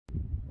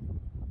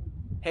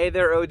Hey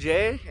there,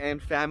 OJ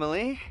and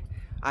family.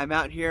 I'm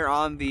out here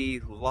on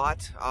the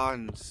lot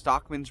on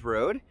Stockmans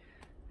Rd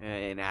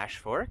in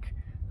Ashfork.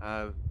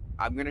 I'm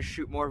gonna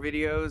shoot more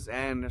videos,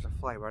 and there's a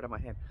fly right on my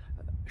head.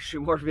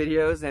 Shoot more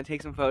videos and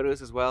take some photos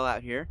as well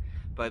out here.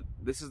 But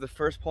this is the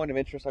first point of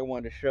interest I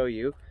wanted to show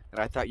you that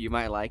I thought you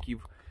might like.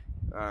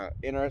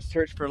 In our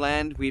search for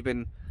land, we've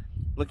been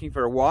looking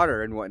for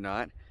water and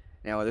whatnot.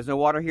 Now, there's no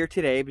water here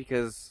today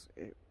because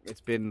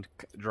it's been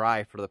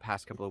dry for the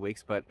past couple of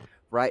weeks, but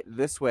right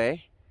this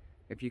way,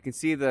 if you can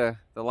see the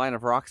line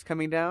of rocks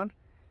coming down,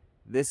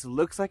 this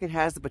looks like it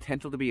has the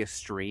potential to be a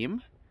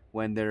stream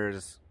when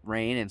there's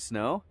rain and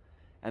snow.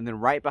 And then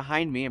right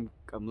behind me, I'm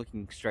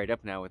looking straight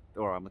up now,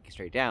 or I'm looking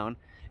straight down,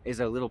 is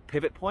a little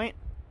pivot point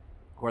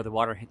where the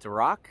water hits a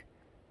rock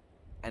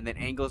and then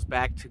angles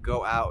back to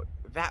go out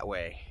that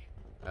way.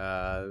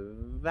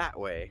 That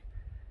way.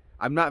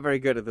 I'm not very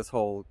good at this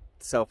whole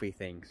selfie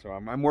thing, so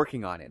I'm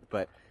working on it.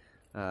 But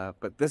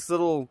this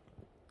little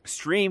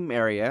stream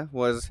area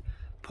was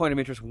point of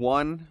interest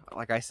one,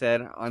 like I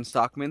said, on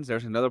Stockmans.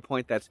 There's another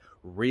point that's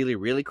really,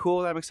 really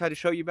cool that I'm excited to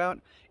show you about.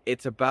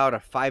 It's about a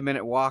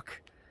 5-minute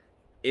walk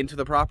into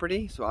the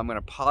property, so I'm going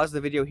to pause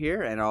the video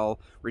here and I'll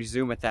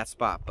resume at that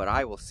spot. But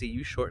I will see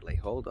you shortly.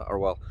 Hold on, or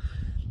well,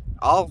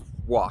 I'll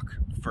walk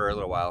for a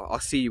little while. I'll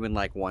see you in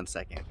like 1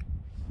 second.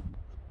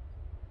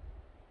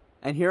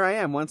 And here I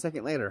am 1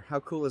 second later.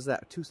 How cool is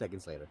that? 2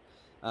 seconds later.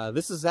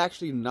 This is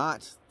actually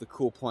not the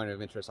cool point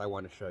of interest I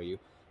want to show you,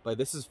 but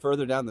this is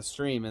further down the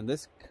stream, and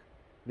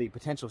the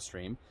potential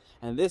stream,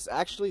 and this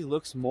actually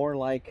looks more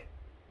like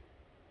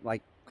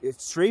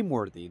it's stream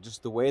worthy,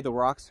 just the way the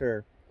rocks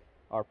are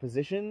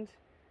positioned,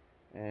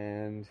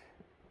 and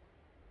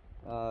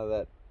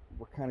that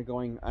we're kind of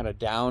going on a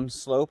down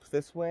slope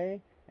this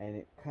way, and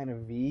it kind of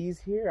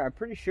V's here. I'm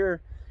pretty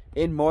sure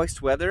in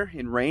moist weather,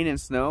 in rain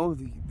and snow,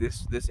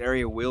 this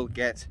area will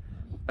get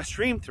a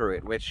stream through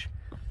it, which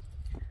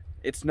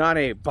it's not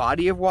a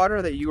body of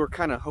water that you were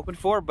kind of hoping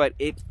for, but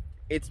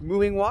it's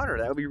moving water.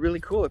 That would be really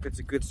cool if it's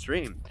a good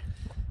stream.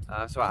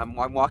 So I'm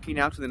walking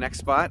now to the next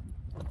spot.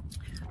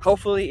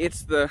 Hopefully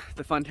it's the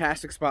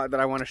fantastic spot that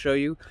I want to show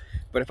you,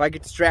 but if I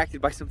get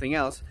distracted by something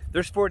else,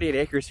 there's 48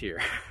 acres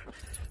here.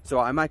 So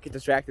I might get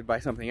distracted by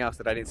something else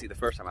that I didn't see the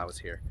first time I was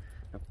here.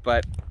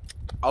 But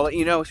I'll let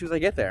you know as soon as I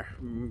get there.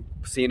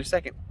 See you in a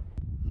second.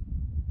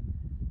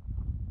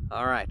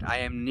 All right, I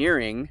am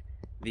nearing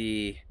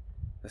the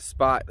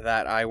spot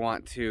that I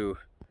want to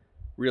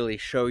really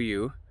show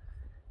you.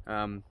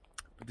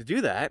 But to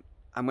do that,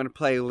 I'm going to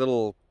play a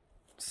little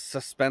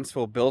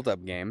suspenseful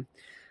build-up game.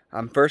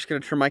 I'm first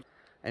going to turn my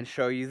and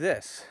show you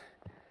this.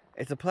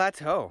 It's a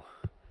plateau.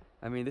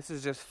 I mean, this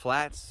is just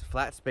flat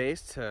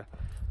space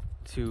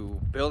to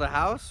build a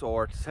house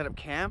or to set up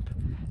camp,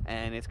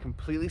 and it's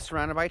completely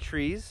surrounded by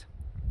trees,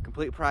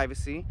 complete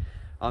privacy.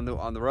 On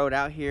the road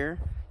out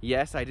here,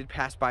 yes, I did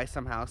pass by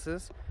some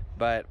houses,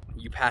 but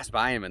you pass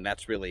by them and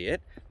that's really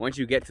it. Once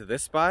you get to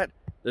this spot,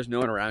 there's no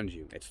one around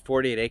you. It's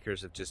 48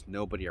 acres of just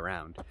nobody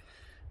around.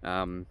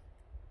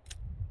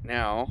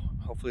 Now,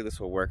 hopefully this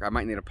will work. I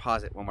might need to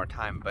pause it one more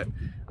time, but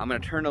I'm gonna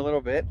turn a little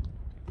bit,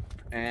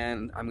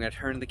 and I'm gonna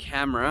turn the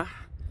camera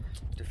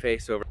to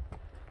face over,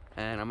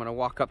 and I'm gonna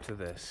walk up to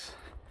this.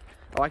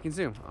 Oh, I can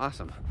zoom,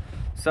 awesome.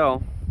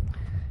 So,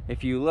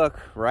 if you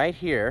look right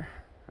here,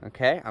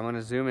 okay, I'm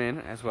gonna zoom in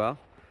as well.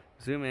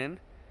 Zoom in,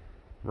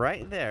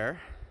 right there.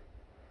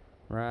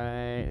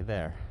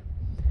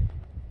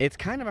 It's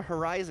kind of a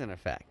horizon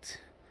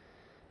effect.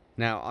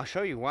 Now, I'll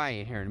show you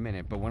why here in a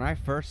minute, but when I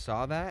first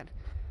saw that,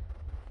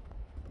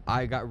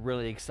 I got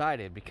really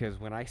excited because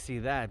when I see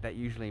that, that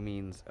usually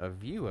means a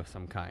view of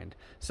some kind.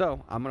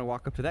 So, I'm going to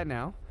walk up to that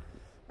now,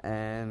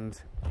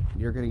 and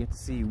you're going to get to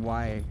see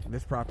why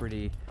this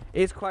property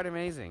is quite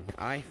amazing.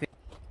 I think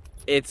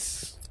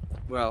it's,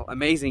 well,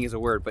 amazing is a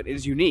word, but it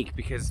is unique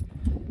because,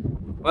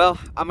 well,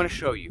 I'm going to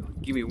show you.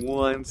 Give me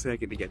 1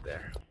 second to get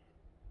there.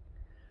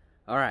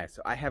 Alright,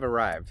 so I have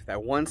arrived.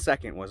 That 1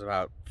 second was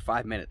about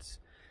 5 minutes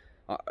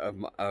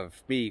of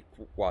me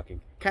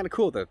walking. Kind of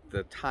cool, the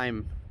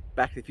time,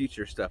 Back to the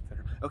Future stuff.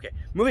 Okay,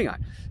 moving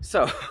on.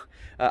 So,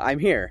 I'm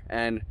here,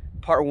 and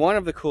part one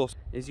of the cool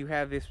is you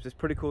have this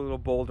pretty cool little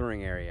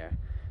bouldering area.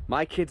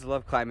 My kids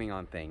love climbing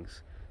on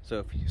things.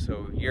 So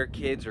your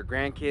kids or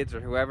grandkids or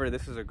whoever,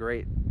 this is a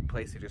great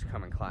place to just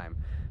come and climb.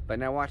 But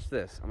now watch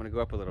this. I'm going to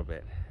go up a little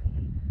bit.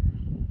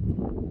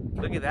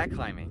 Look at that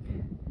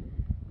climbing.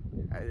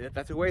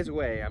 That's a ways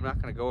away. I'm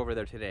not going to go over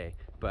there today,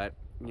 but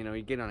you know,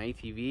 you get on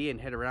ATV and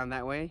head around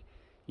that way.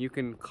 You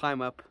can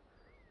climb up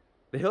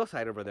the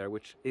hillside over there,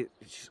 which it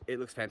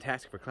looks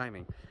fantastic for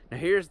climbing. Now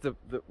here's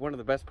one of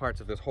the best parts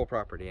of this whole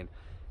property, and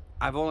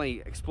I've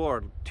only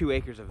explored 2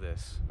 acres of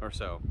this or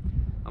so.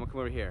 I'm gonna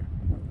come over here.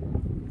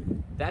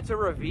 That's a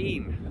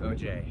ravine,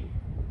 OJ.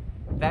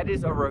 That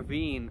is a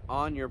ravine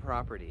on your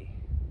property,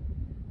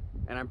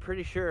 and I'm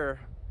pretty sure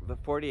the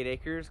 48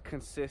 acres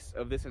consists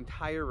of this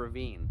entire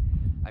ravine.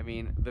 I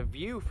mean, the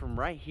view from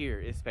right here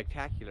is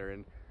spectacular,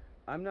 and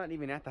I'm not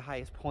even at the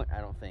highest point,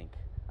 I don't think.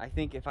 I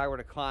think if I were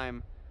to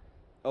climb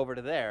over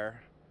to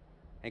there,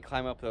 and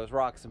climb up those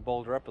rocks and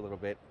boulder up a little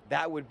bit,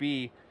 that would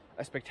be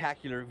a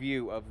spectacular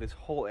view of this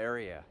whole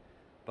area.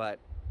 But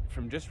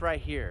from just right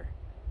here,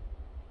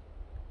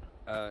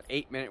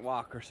 8-minute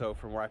walk or so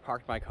from where I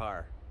parked my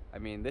car, I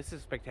mean, this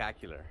is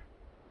spectacular.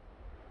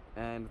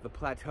 And the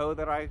plateau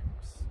that I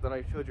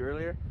showed you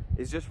earlier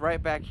is just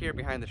right back here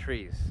behind the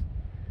trees.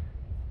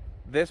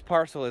 This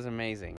parcel is amazing.